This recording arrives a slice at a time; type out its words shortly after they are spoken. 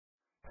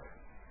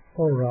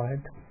Alright,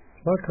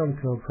 welcome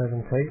to a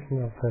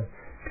presentation of the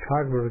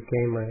CogWork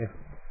game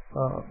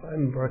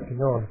I'm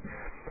working on.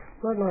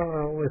 Right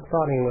now we're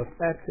starting with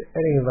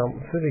adding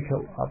some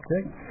physical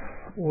objects,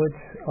 which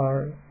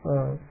are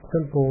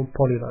simple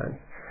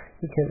polylines.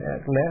 You can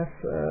add mass.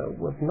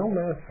 With no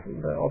mass,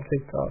 the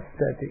objects are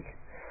static.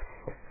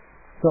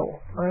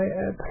 So I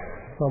add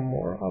some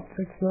more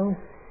objects now.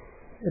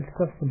 It's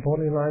just a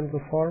polyline so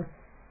far.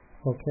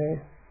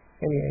 Okay,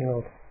 any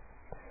angles.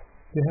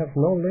 You have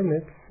no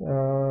limits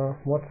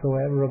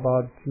whatsoever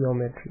about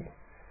geometry.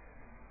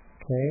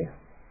 Okay,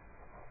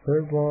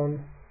 third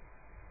one.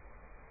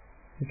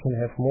 You can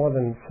have more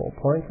than 4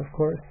 points, of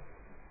course.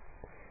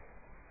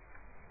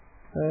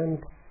 And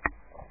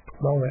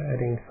now we're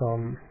adding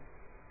some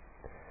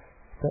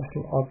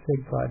special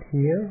object right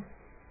here.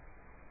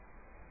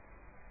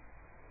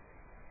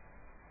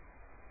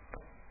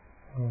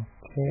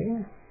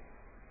 Okay.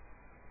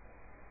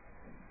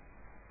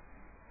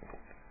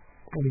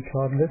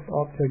 Because this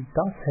object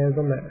does have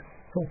a mass.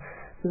 So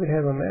if it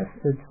has a mass,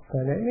 it's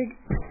dynamic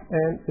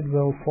and it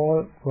will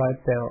fall right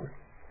down.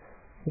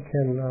 You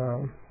can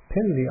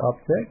pin the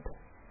object,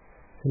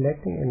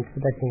 selecting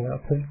a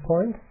pivot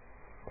point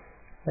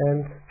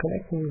and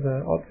connecting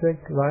the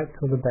object right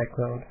to the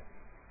background.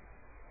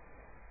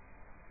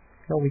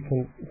 Now we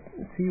can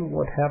see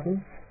what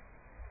happens.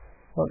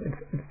 Well,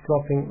 it's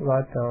dropping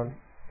right down,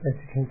 as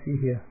you can see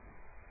here.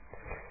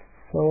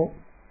 So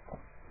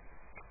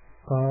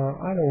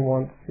I don't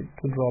want it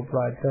to drop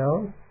right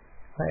down.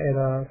 I add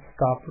a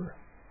stopper.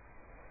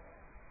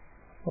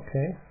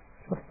 Okay,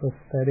 just a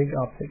static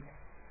object.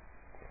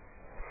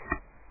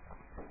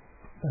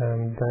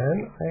 And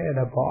then I add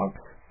a box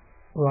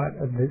right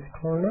at this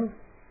corner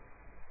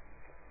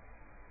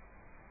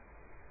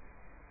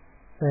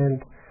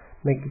and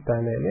make it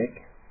dynamic.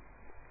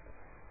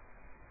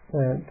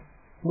 And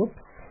whoops,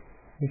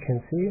 you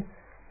can see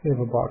we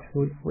have a box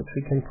which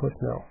we can push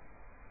now.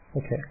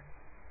 Okay.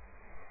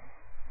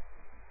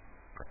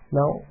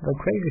 Now, the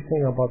crazy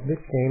thing about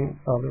this game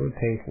are the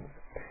rotations.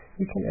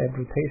 You can add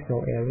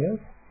rotational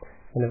areas,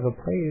 and if a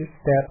player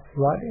steps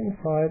right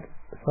inside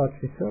such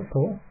a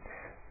circle,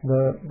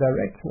 the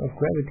direction of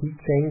gravity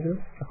changes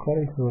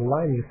according to the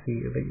line you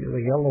see, the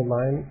yellow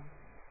line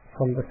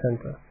from the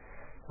center.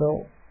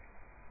 So,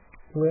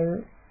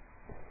 we're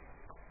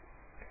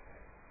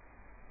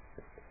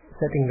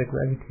setting the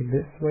gravity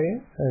this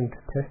way and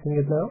testing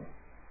it now.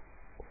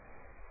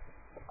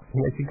 And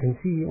as you can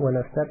see, when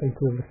I step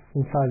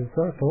inside the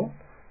circle,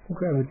 the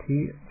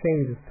gravity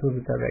changes to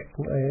the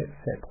direction I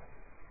set.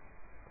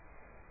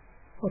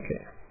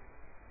 Okay.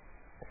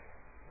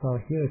 Now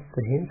here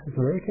the hinge is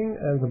working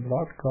and the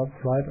block drops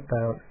right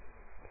down.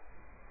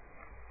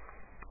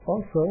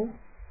 Also,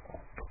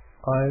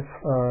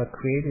 I've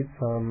created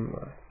some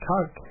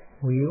cog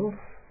wheels,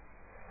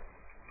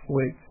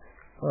 which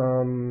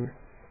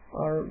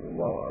are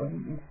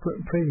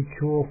pretty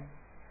cool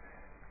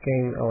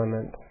game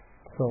element.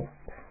 So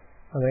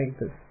I make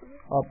this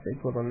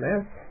object with a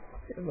mass,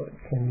 so it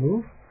can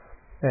move,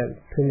 and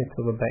pin it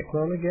to the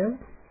background again.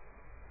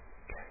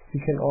 You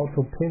can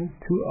also pin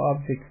two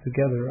objects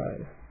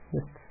together,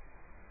 just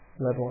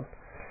that one.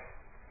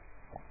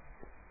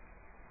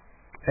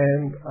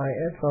 And I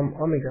add some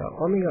omega.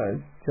 Omega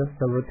is just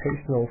a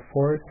rotational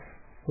force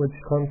which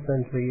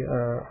constantly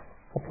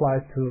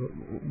applies to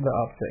the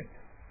object.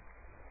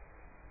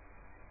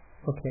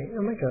 Okay, I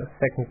make a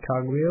second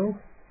cog wheel.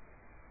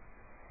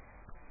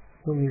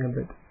 Zooming a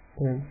bit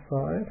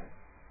inside.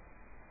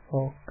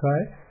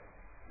 Okay,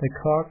 the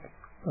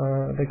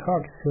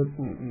cog should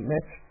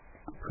match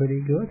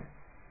pretty good.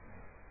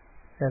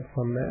 Add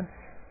some mass,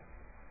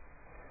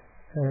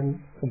 and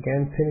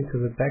again pin it to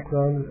the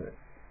background,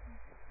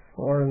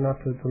 or enough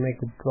to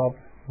make it drop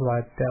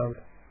right down.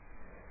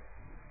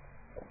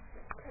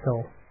 So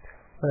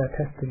when I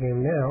test the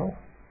game now,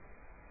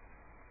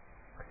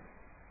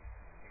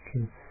 you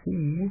can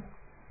see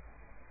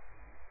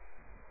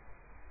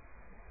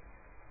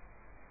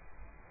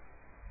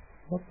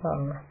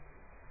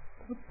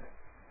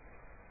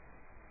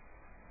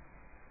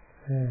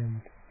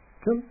and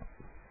jump.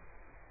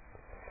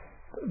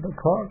 The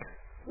cogs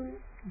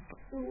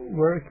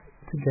work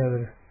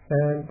together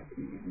and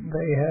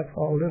they have a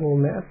little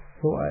mass,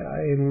 so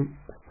I'm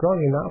strong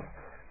enough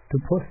to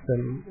push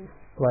them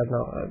right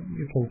now.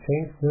 You can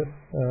change this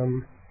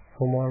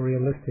for more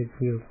realistic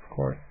views, of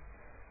course.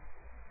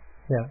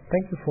 Yeah,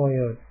 thank you for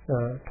your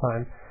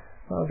time.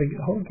 The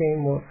whole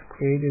game was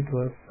created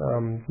with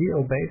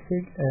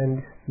GLBasic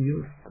and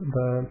used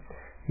the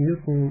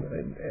Newton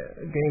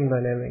Game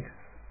Dynamics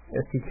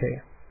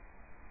SDK.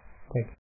 Thank you.